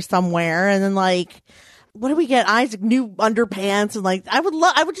Watch in there somewhere. And then like, what do we get? Isaac, new underpants. And like, I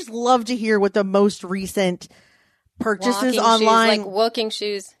would just love to hear what the most recent purchases online. Walking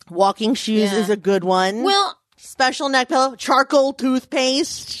shoes. Walking shoes is a good one. Well, special neck pillow, charcoal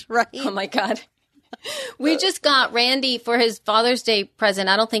toothpaste, right? Oh my God. We just got Randy for his Father's Day present.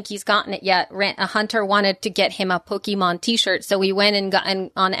 I don't think he's gotten it yet. Hunter wanted to get him a Pokemon t-shirt. So we went and got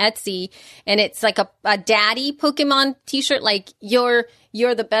on Etsy, and it's like a daddy Pokemon t-shirt. Like you're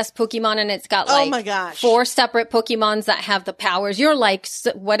the best Pokemon, and it's got like oh my gosh, 4 separate Pokemons that have the powers. You're like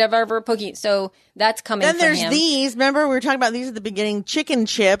whatever Pokemon. So that's coming then from there's him. These. Remember we were talking about these at the beginning, chicken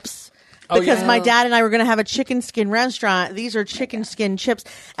chips. Because my dad and I were going to have a chicken skin restaurant. These are chicken skin chips.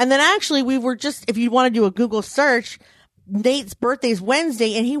 And then actually we were just, if you want to do a Google search, Nate's birthday's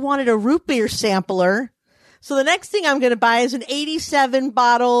Wednesday and he wanted a root beer sampler. So the next thing I'm going to buy is an 87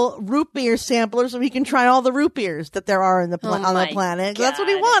 bottle root beer sampler so he can try all the root beers that there are on the planet. That's what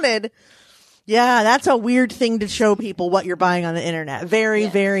he wanted. Yeah, that's a weird thing to show people what you're buying on the internet. Very,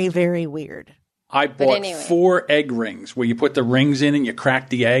 very, very weird. I bought 4 egg rings where you put the rings in and you crack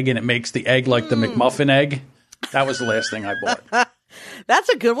the egg and it makes the egg like the McMuffin egg. That was the last thing I bought. That's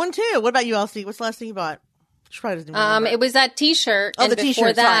a good one too. What about you, Elsie? What's the last thing you bought? It was that t-shirt. Oh, and the before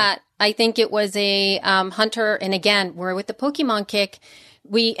t-shirt. that, I think it was a Hunter. And again, we're with the Pokemon kick.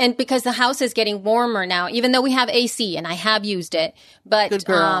 And because the house is getting warmer now, even though we have AC and I have used it, but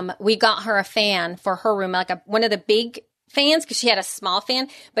we got her a fan for her room, like one of the big fans, because she had a small fan,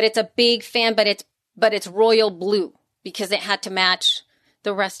 but it's a big fan, but it's royal blue because it had to match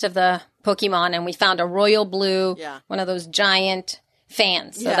the rest of the Pokemon, and we found a royal blue, one of those giant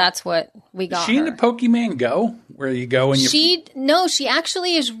fans. So that's what we got. Is she into Pokemon Go, where you go and she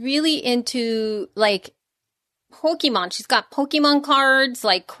actually is really into like Pokemon. She's got Pokemon cards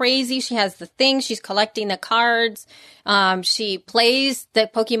like crazy. She has the thing. She's collecting the cards. She plays the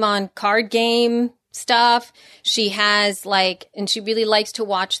Pokemon card game stuff. She has and she really likes to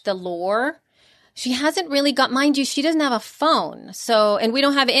watch the lore. She hasn't really got, mind you, she doesn't have a phone. So, and we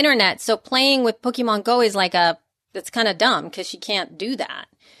don't have internet. So playing with Pokemon Go is like a that's kind of dumb because she can't do that.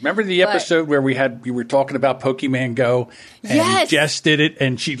 Remember the episode where we were talking about Pokemon Go, and Yes. Jess did it,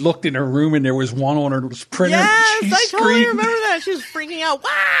 and she looked in her room, and there was one on her printer. Yes, She I totally screamed. remember that. She was freaking out.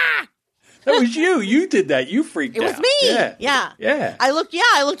 Wah! That was you. You did that. You freaked out. It was me. Yeah. I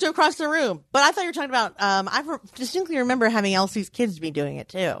looked across the room, but I thought you were talking about. I distinctly remember having Elsie's kids be doing it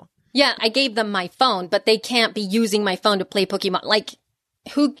too. Yeah, I gave them my phone, but they can't be using my phone to play Pokemon. Like,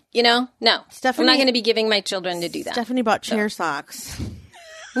 who, no. Stephanie- I'm not going to be giving my children to do that. Stephanie bought chair socks.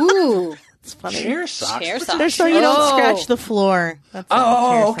 Ooh. It's funny. Chair socks. Chair socks. They're so you don't scratch the floor. That's what chair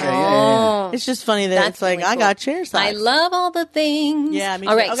Oh, socks okay. are. Yeah. It's just funny that That's it's like, really I cool. got chair socks. I love all the things. Yeah, me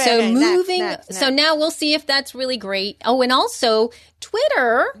All too. right, Okay, so okay, next, moving. next. So now we'll see if that's really great. Oh, and also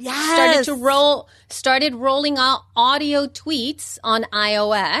Twitter Yes. started rolling out audio tweets on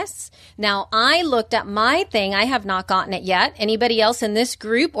iOS. Now I looked at my thing. I have not gotten it yet. Anybody else in this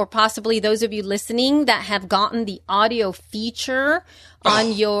group, or possibly those of you listening that have gotten the audio feature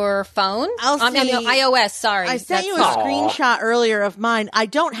on your phone? Elsie, I mean, iOS. Sorry, I sent you a That's- screenshot earlier of mine. I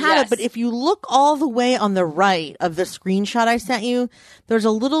don't have Yes. it, but if you look all the way on the right of the screenshot I sent you, there's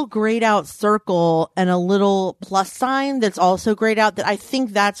a little grayed out circle and a little plus sign that's also grayed out that I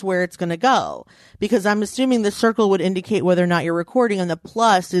think that's where it's going to go. Because I'm assuming the circle would indicate whether or not you're recording, and the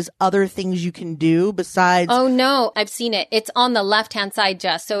plus is other things you can do besides. Oh no, I've seen it. It's on the left-hand side,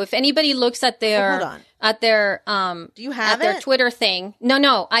 Jess. So if anybody looks at their hold on. Do you have their it? Twitter thing.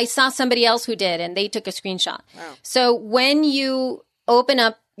 No, I saw somebody else who did and they took a screenshot. Oh. So when you open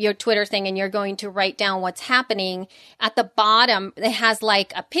up your Twitter thing and you're going to write down what's happening, at the bottom it has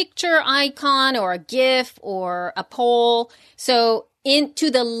like a picture icon or a GIF or a poll. So to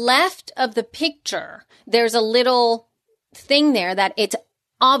the left of the picture, there's a little thing there that it's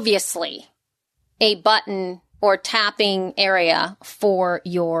obviously a button or tapping area for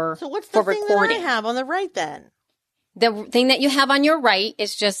your So what's for the thing recording. that I have on the right then? The thing that you have on your right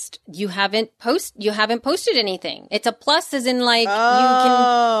is just you haven't posted anything. It's a plus, as in like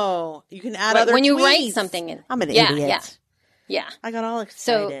You can add you other can when you tweets. write something in. I'm an yeah, idiot. Yeah. I got all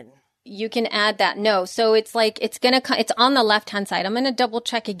excited. You can add that. No, so it's like it's on the left hand side. I'm gonna double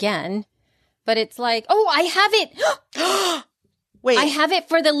check again, but it's like, oh, I have it. Wait, I have it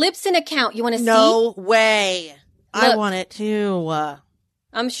for the Libsyn account. You want to see? no way. I Look. want it too.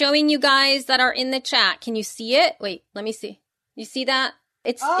 I'm showing you guys that are in the chat. Can you see it? Wait, let me see. You see that?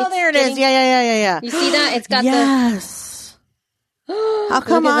 It's There it is. getting- Yeah. You see that? It's got yes. How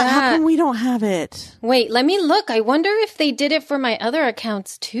come Look at how that. come we don't have it? Wait, let me look. I wonder if they did it for my other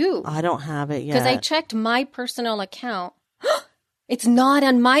accounts too. I don't have it yet. Because I checked my personal account. It's not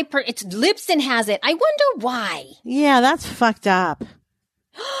on my it's Libsyn has it. I wonder why. Yeah, that's fucked up.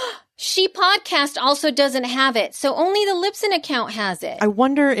 She Podcast also doesn't have it. So only the Libsyn account has it. I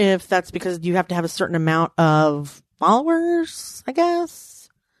wonder if that's because you have to have a certain amount of followers, I guess.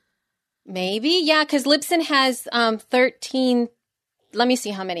 Maybe. Yeah, because Libsyn has 13. Let me see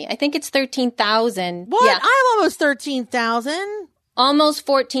how many. I think it's 13,000. What? Yeah. I'm almost 13,000. Almost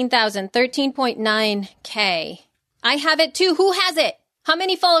 14,000. 13.9K. I have it too. Who has it? How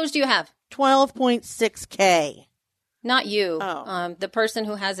many followers do you have? 12.6K. Not you. Oh. The person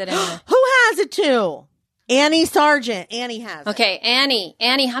who has it in the... Who has it too? Annie Sargent. Annie has it. Okay, Annie.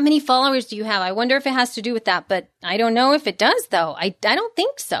 Annie, how many followers do you have? I wonder if it has to do with that, but I don't know if it does, though. I don't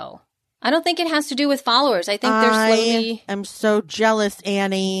think so. I don't think it has to do with followers. I think they're slowly... I'm so jealous,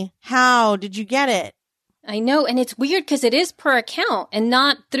 Annie. How did you get it? I know, and it's weird because it is per account and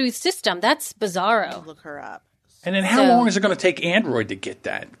not through system. That's bizarro. Look her up. And then how So- long is it going to take Android to get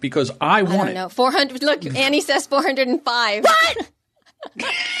that? Because I I want don't it. know. 400. Look, Annie says 405. What?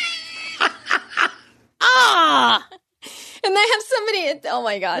 And I have somebody. Oh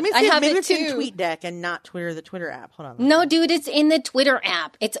my god! Let me see. I have Maybe it it's too. in TweetDeck and not Twitter, the Twitter app. Hold on. No, dude, it's in the Twitter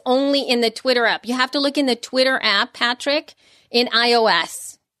app. It's only in the Twitter app. You have to look in the Twitter app, Patrick, in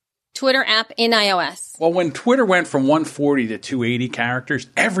iOS. Twitter app in iOS. Well, when Twitter went from 140 to 280 characters,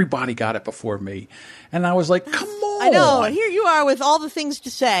 everybody got it before me. And I was like, come on. I know. Here you are with all the things to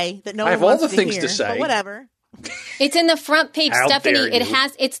say that no I one have all wants the to things hear, to say. But whatever. It's in the front page, How Stephanie. dare It you.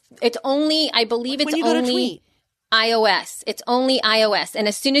 has. It's only. I believe it's When you go to only tweet. iOS. It's only iOS. And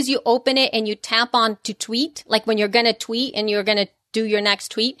as soon as you open it and you tap on to tweet, like when you're gonna tweet and you're gonna do your next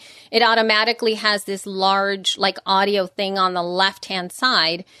tweet, it automatically has this large like audio thing on the left hand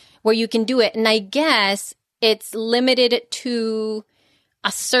side where you can do it. And I guess it's limited to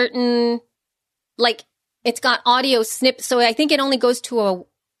a certain, like, it's got audio snip. So I think it only goes to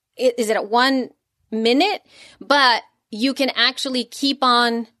is it at 1 minute? But you can actually keep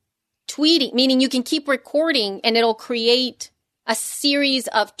on tweeting, meaning you can keep recording and it'll create a series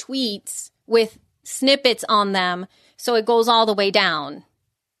of tweets with snippets on them, so it goes all the way down.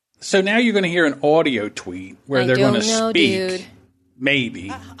 So now you're going to hear an audio tweet where they're going to speak. Dude. Maybe.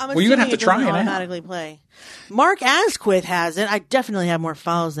 Well, you're going to have to try it out. Automatically play. Mark Asquith has it. I definitely have more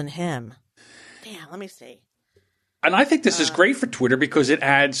follows than him. Damn, let me see. And I think this is great for Twitter because it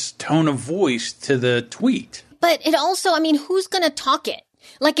adds tone of voice to the tweet. But it also, I mean, who's going to talk it?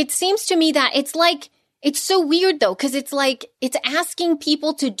 Like, it seems to me that it's like, it's so weird though, because it's like, it's asking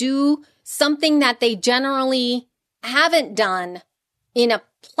people to do something that they generally haven't done in a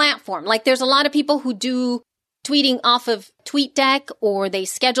platform. Like, there's a lot of people who do tweeting off of TweetDeck, or they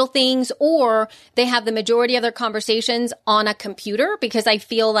schedule things, or they have the majority of their conversations on a computer, because I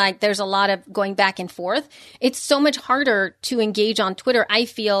feel like there's a lot of going back and forth. It's so much harder to engage on Twitter, I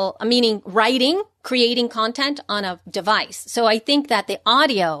feel, meaning writing, creating content on a device. So I think that the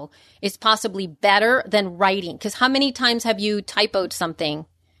audio is possibly better than writing, because how many times have you typoed something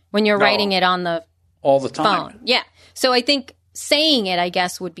when you're writing it on the all the time? Phone? Yeah. So I think saying it, I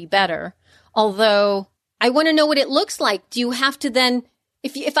guess, would be better. Although I want to know what it looks like. Do you have to then,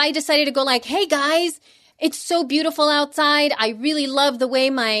 if I decided to go like, hey guys, it's so beautiful outside. I really love the way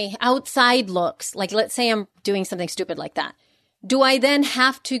my outside looks. Like, let's say I'm doing something stupid like that. Do I then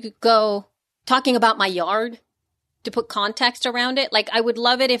have to go talking about my yard to put context around it? Like, I would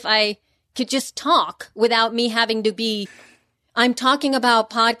love it if I could just talk without me having to be, I'm talking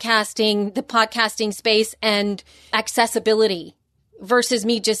about podcasting, the podcasting space and accessibility versus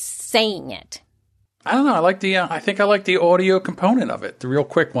me just saying it. I don't know. I think I like the audio component of it. The real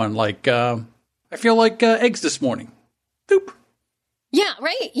quick one. Like, I feel like eggs this morning. Doop. Yeah,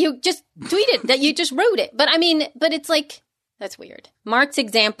 right. You just tweeted that you just wrote it. But I mean, but it's like, that's weird. Mark's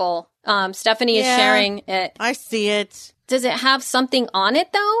example, Stephanie is sharing it. I see it. Does it have something on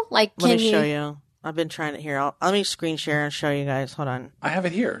it though? Like, Let me show you. I've been trying it here. Let me screen share and show you guys. Hold on. I have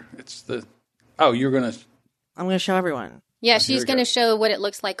it here. It's the, you're going to. I'm going to show everyone. Yeah, she's going to show what it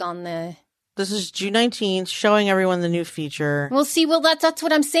looks like on the. This is June 19th, showing everyone the new feature. Well, see, that's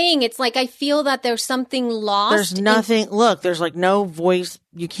what I'm saying. It's like I feel that there's something lost. There's nothing. Look, there's like no voice.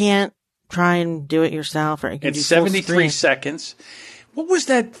 You can't try and do it yourself. It's 73 seconds. What was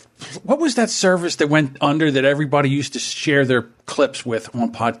that service that went under that everybody used to share their clips with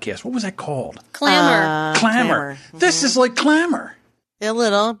on podcasts? What was that called? Clamor. Clamor. This is like Clamor. A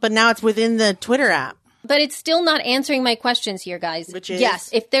little, but now it's within the Twitter app. But it's still not answering my questions here, guys. Which is? Yes,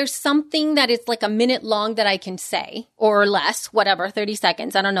 if there's something that is like a minute long that I can say, or less, whatever, 30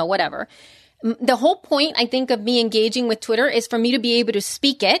 seconds, I don't know, whatever. The whole point, I think, of me engaging with Twitter is for me to be able to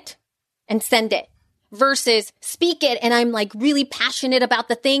speak it and send it, versus speak it and I'm like really passionate about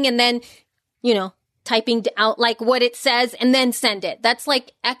the thing and then, typing out like what it says and then send it. That's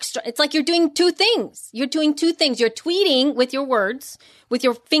like extra. It's like you're doing two things. You're tweeting with your words, with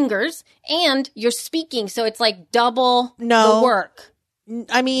your fingers, and you're speaking. So it's like double the work.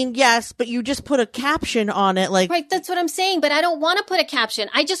 I mean, yes, but you just put a caption on it. Right, that's what I'm saying. But I don't want to put a caption.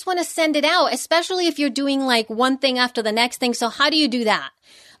 I just want to send it out, especially if you're doing like one thing after the next thing. So how do you do that?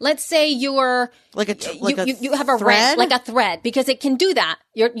 Let's say you're you have a thread? Like a thread, because it can do that.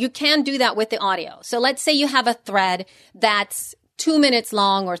 You can do that with the audio. So let's say you have a thread that's 2 minutes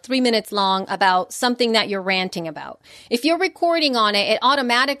long or 3 minutes long about something that you're ranting about. If you're recording on it, it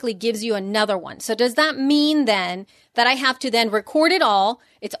automatically gives you another one. So does that mean then that I have to then record it all?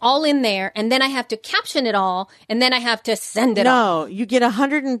 It's all in there, and then I have to caption it all, and then I have to send it all. No, you get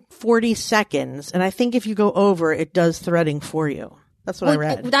 140 seconds, and I think if you go over, it does threading for you. That's what I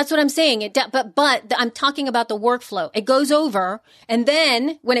read. That's what I'm saying. But I'm talking about the workflow. It goes over, and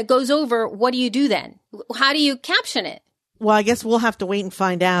then when it goes over, what do you do then? How do you caption it? Well, I guess we'll have to wait and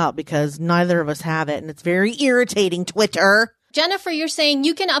find out, because neither of us have it, and it's very irritating, Twitter. Jennifer, you're saying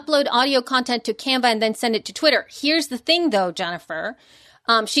you can upload audio content to Canva and then send it to Twitter. Here's the thing, though, Jennifer.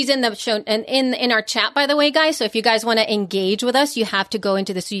 She's in the show and in our chat, by the way, guys. So if you guys want to engage with us, you have to go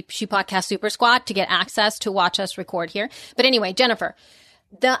into the She Podcast Super Squad to get access to watch us record here. But anyway, Jennifer,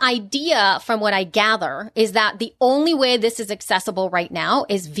 the idea from what I gather is that the only way this is accessible right now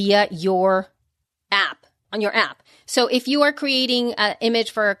is via your app, on your app. So if you are creating an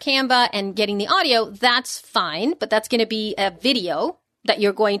image for Canva and getting the audio, that's fine. But that's going to be a video that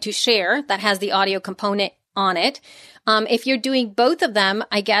you're going to share that has the audio component on it. If you're doing both of them,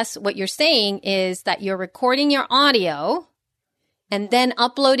 I guess what you're saying is that you're recording your audio and then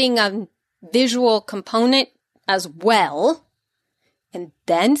uploading a visual component as well and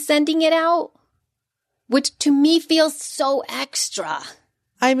then sending it out, which to me feels so extra.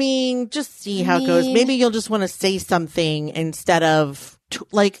 I mean, just see how it goes. Maybe you'll just want to say something instead of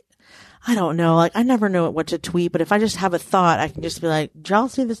I don't know. Like, I never know what to tweet, but if I just have a thought, I can just be like, did y'all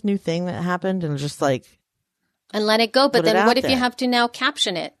see this new thing that happened? And just like, and let it go. But then what if you have to now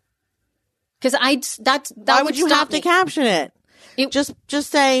caption it? Because why would you have to caption it? Just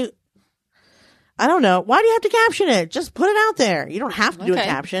say, I don't know. Why do you have to caption it? Just put it out there. You don't have to do a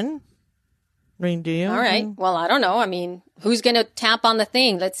caption. I mean, do you? All right. Well, I don't know. I mean, who's going to tap on the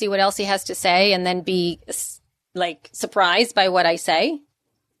thing? Let's see what else he has to say and then be like surprised by what I say.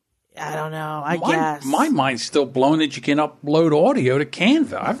 I don't know. I guess. My mind's still blown that you can upload audio to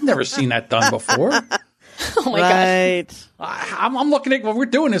Canva. I've never seen that done before. Oh my gosh. I'm looking at, when we're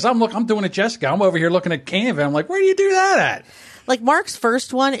doing this, I'm doing it, Jessica. I'm over here looking at Canva. I'm like, where do you do that at? Like, Mark's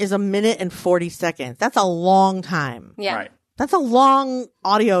first one is 1 minute and 40 seconds. That's a long time. Yeah. Right. That's a long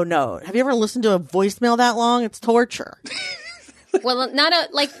audio note. Have you ever listened to a voicemail that long? It's torture. Well,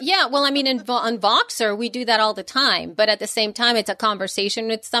 well, I mean, on Voxer, we do that all the time. But at the same time, it's a conversation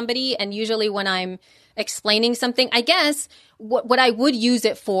with somebody. And usually when I'm explaining something, I guess what I would use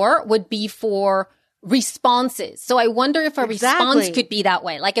it for would be for responses. So I wonder if a response could be that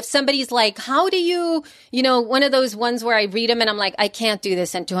way. Like if somebody's like, how do you, one of those ones where I read them and I'm like, I can't do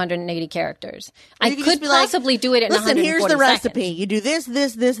this in 280 characters. I could possibly do it in 140 seconds. Listen, here's the recipe. Seconds. You do this,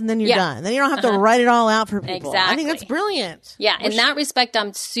 and then you're done. Then you don't have to write it all out for people. Exactly. I think that's brilliant. Yeah. In that respect,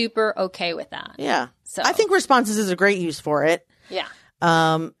 I'm super okay with that. Yeah. So I think responses is a great use for it. Yeah.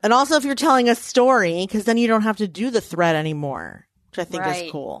 And also if you're telling a story, because then you don't have to do the thread anymore, which I think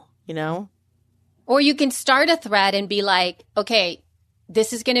is cool, Or you can start a thread and be like, okay,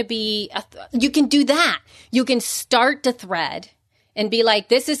 this is going to be, you can do that. You can start the thread and be like,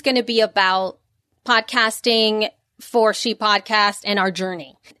 this is going to be about podcasting for She Podcast and our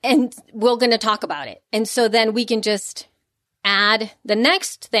journey. And we're going to talk about it. And so then we can just add the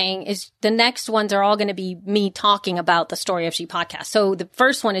next thing is the next ones are all going to be me talking about the story of She Podcast. So the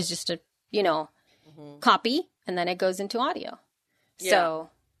first one is just a, copy and then it goes into audio. Yeah. So.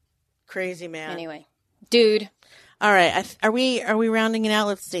 Crazy, man. Anyway, dude. All right. Are we rounding it out?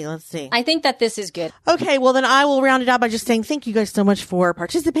 Let's see. I think that this is good. Okay. Well, then I will round it out by just saying thank you guys so much for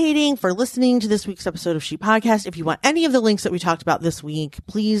participating, for listening to this week's episode of She Podcast. If you want any of the links that we talked about this week,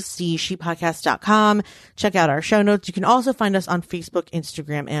 please see shepodcast.com. Check out our show notes. You can also find us on Facebook,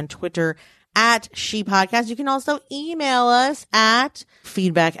 Instagram, and Twitter at She Podcast. You can also email us at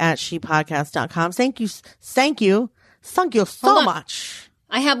feedback@shepodcast.com. Thank you so much.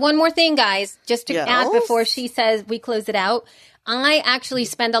 I have one more thing, guys, just to add before she says we close it out. I actually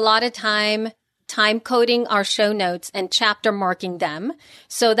spend a lot of time coding our show notes and chapter marking them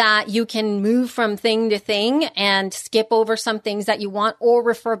so that you can move from thing to thing and skip over some things that you want or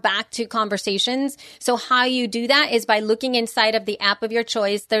refer back to conversations. So how you do that is by looking inside of the app of your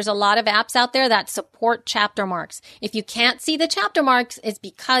choice. There's a lot of apps out there that support chapter marks. If you can't see the chapter marks, it's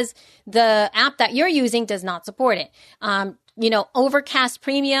because the app that you're using does not support it. Overcast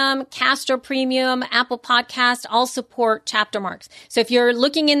Premium, Castro Premium, Apple Podcast all support chapter marks. So if you're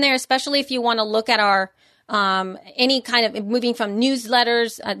looking in there, especially if you want to look at our any kind of moving from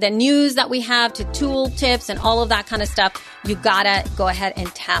newsletters, the news that we have to tool tips and all of that kind of stuff, you gotta go ahead and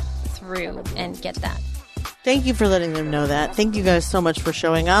tap through and get that. Thank you for letting them know that. Thank you guys so much for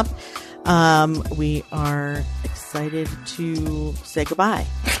showing up. We are excited to say goodbye.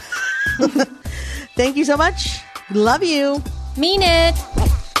 Thank you so much. Love you. Mean it.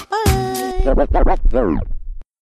 Bye.